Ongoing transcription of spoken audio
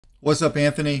What's up,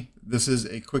 Anthony? This is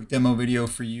a quick demo video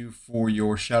for you for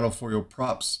your Shadowfoil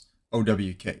props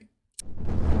OWK.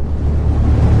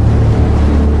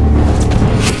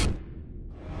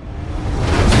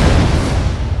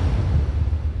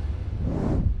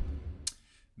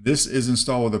 This is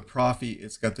installed with a Proffie.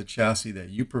 It's got the chassis that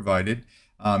you provided.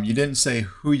 You didn't say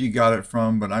who you got it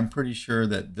from, but I'm pretty sure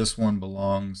that this one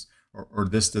belongs, or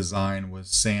this design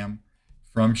was Sam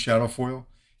from Shadowfoil,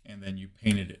 and then you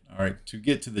painted it. All right, to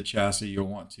get to the chassis, you'll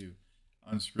want to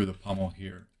unscrew the pommel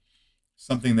here.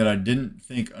 Something that I didn't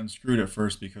think unscrewed at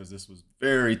first because this was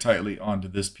very tightly onto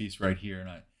this piece right here, and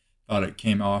I thought it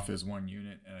came off as one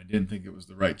unit, and I didn't think it was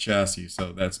the right chassis,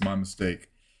 so that's my mistake.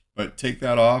 But take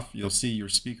that off, you'll see your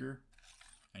speaker,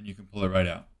 and you can pull it right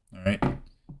out. All right,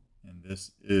 and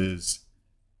this is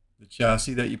the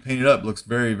chassis that you painted up. Looks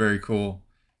very, very cool.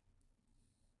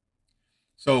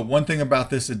 So one thing about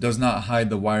this, it does not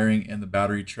hide the wiring and the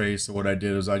battery tray. So what I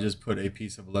did is I just put a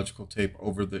piece of electrical tape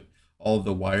over all of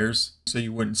the wires so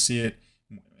you wouldn't see it.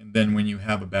 And then when you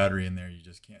have a battery in there, you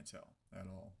just can't tell at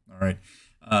all. All right.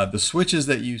 The switches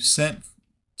that you sent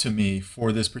to me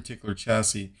for this particular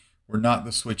chassis were not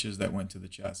the switches that went to the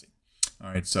chassis.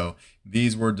 All right. So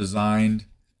these were designed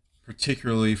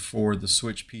particularly for the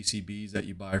switch PCBs that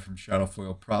you buy from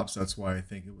Shadowfoil Props. That's why I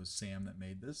think it was Sam that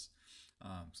made this.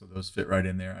 So those fit right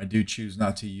in there. I do choose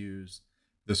not to use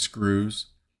the screws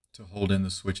to hold in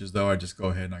the switches, though. I just go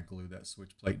ahead and I glue that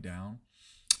switch plate down.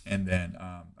 And then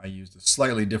I used a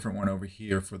slightly different one over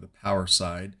here for the power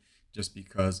side, just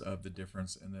because of the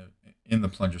difference in the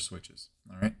plunger switches.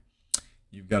 All right.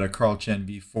 You've got a Carl Chen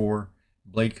V4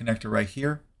 blade connector right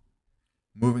here.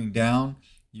 Moving down,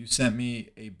 you sent me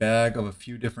a bag of a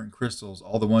few different crystals.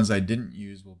 All the ones I didn't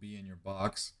use will be in your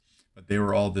box, but they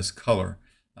were all this color.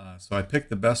 So I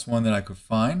picked the best one that I could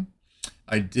find.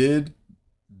 I did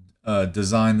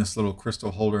design this little crystal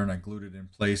holder, and I glued it in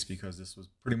place because this was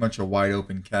pretty much a wide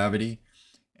open cavity,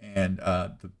 and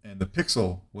the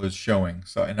pixel was showing.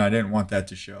 So, and I didn't want that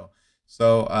to show.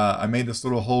 So I made this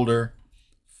little holder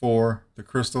for the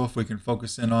crystal. If we can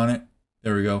focus in on it,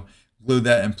 there we go. Glued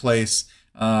that in place.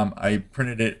 I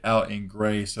printed it out in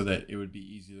gray so that it would be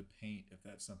easy to paint if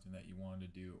that's something that you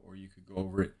wanted to do, or you could go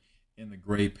over it in the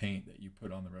gray paint that you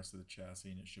put on the rest of the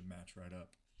chassis, and it should match right up.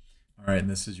 All right, and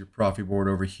this is your Proffie board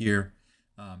over here.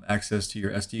 Access to your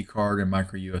SD card and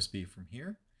micro USB from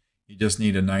here. You just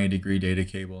need a 90-degree data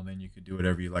cable, and then you can do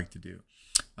whatever you like to do.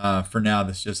 For now,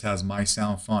 this just has my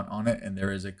sound font on it, and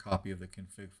there is a copy of the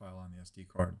config file on the SD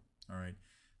card. All right,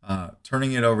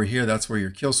 turning it over here, that's where your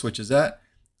kill switch is at.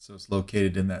 So it's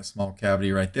located in that small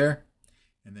cavity right there.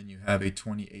 And then you have a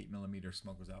 28mm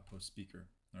Smuggler's Outpost speaker.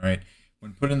 All right.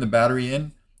 When putting the battery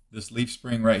in, this leaf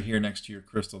spring right here next to your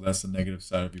crystal, that's the negative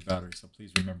side of your battery. So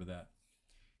please remember that.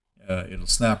 It'll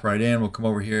snap right in. We'll come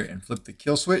over here and flip the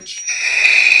kill switch.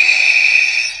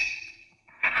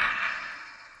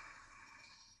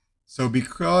 So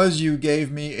because you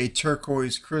gave me a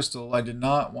turquoise crystal, I did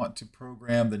not want to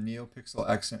program the Neopixel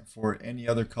accent for any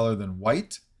other color than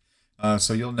white.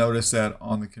 So you'll notice that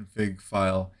on the config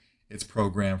file, it's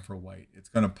programmed for white. It's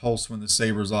going to pulse when the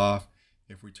saber's off.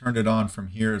 If we turned it on from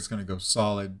here, it's going to go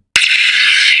solid.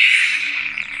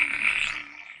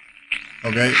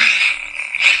 Okay.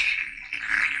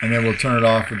 And then we'll turn it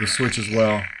off with the switch as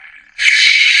well.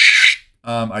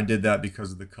 I did that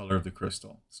because of the color of the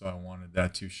crystal. So I wanted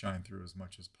that to shine through as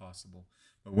much as possible.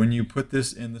 But when you put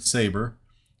this in the saber,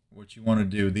 what you want to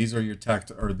do, these are your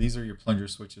plunger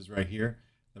switches right here.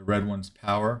 The red one's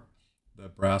power. The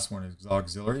brass one is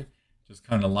auxiliary. Just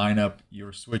kind of line up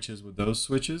your switches with those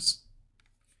switches,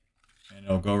 and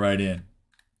it'll go right in.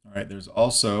 All right, there's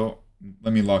also,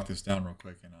 let me lock this down real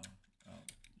quick, and I'll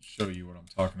show you what I'm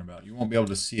talking about. You won't be able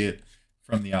to see it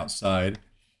from the outside,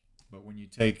 but when you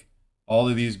take all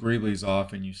of these greeblies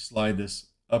off and you slide this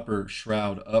upper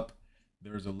shroud up,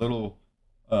 there's a little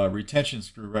retention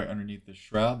screw right underneath the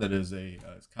shroud that is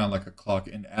it's kind of like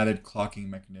an added clocking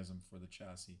mechanism for the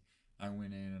chassis. I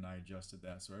went in and I adjusted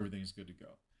that, so everything's good to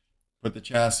go. Put the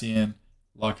chassis in,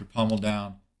 lock your pommel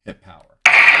down, hit power.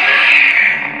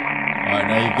 All right,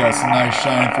 now you've got some nice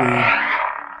shine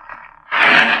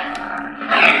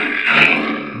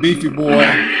through. Beefy boy.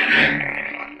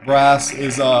 Brass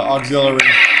is auxiliary.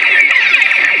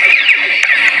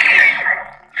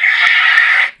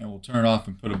 And we'll turn it off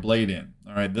and put a blade in.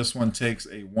 All right, this one takes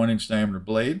a 1-inch diameter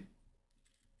blade.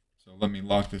 So let me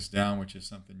lock this down, which is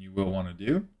something you will want to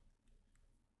do.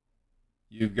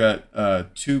 You've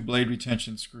got 2 blade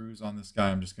retention screws on this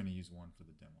guy. I'm just going to use one for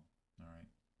the demo. All right.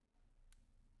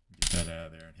 Get that out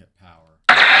of there and hit power.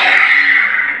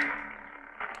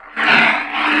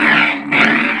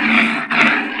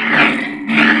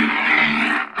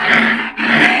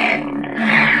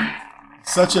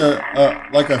 such a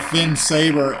like a thin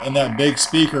saber and that big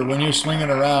speaker. When you're swinging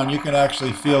around, you can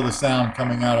actually feel the sound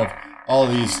coming out of all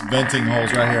these venting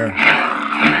holes right here.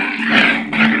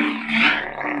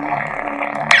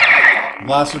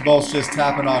 Blaster bolts just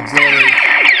tapping auxiliary.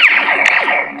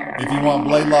 If you want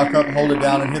blade lock up, hold it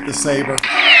down and hit the saber.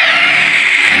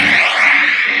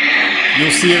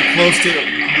 You'll see it close to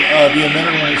the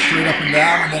emitter when it's straight up and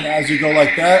down, and then as you go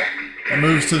like that, it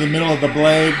moves to the middle of the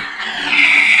blade.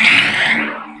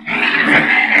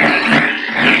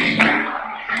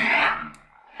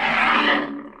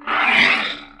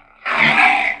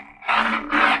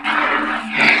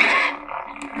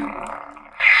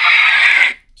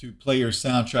 To play your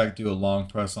soundtrack, do a long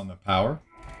press on the power.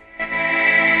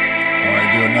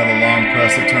 Alright, do another long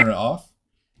press to turn it off.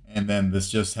 And then this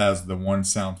just has the one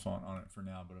sound font on it for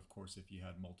now. But of course, if you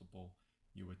had multiple,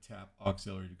 you would tap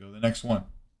auxiliary to go to the next one.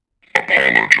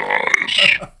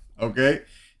 Apologize. Okay.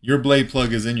 Your blade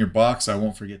plug is in your box. I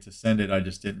won't forget to send it. I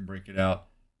just didn't break it out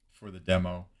for the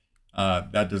demo.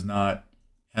 That does not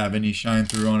have any shine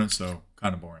through on it, so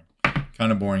kind of boring.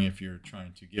 Kind of boring if you're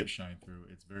trying to get shine through.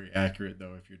 It's very accurate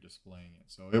though if you're displaying it.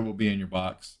 So it will be in your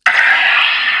box.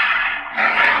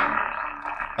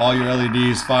 All your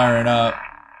LEDs firing up.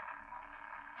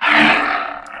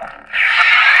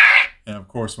 And of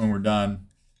course when we're done,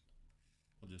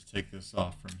 we'll just take this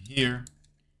off from here.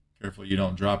 Careful you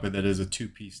don't drop it. That is a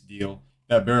two-piece deal.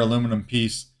 That bare aluminum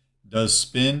piece does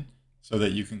spin so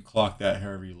that you can clock that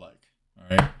however you like. All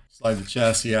right, slide the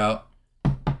chassis out.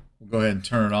 We'll go ahead and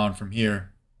turn it on from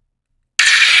here.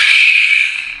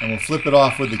 And we'll flip it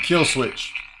off with the kill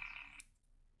switch.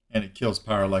 And it kills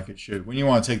power like it should. When you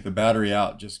want to take the battery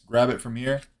out, just grab it from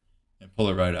here and pull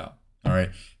it right out. All right,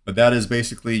 but that is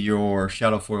basically your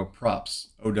Shadowfoil props,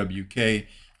 OWK.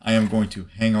 I am going to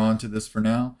hang on to this for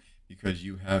now because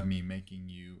you have me making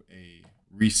you a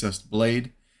recessed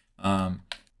blade. But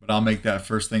I'll make that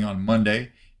first thing on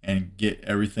Monday and get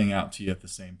everything out to you at the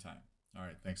same time. All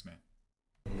right, thanks, man.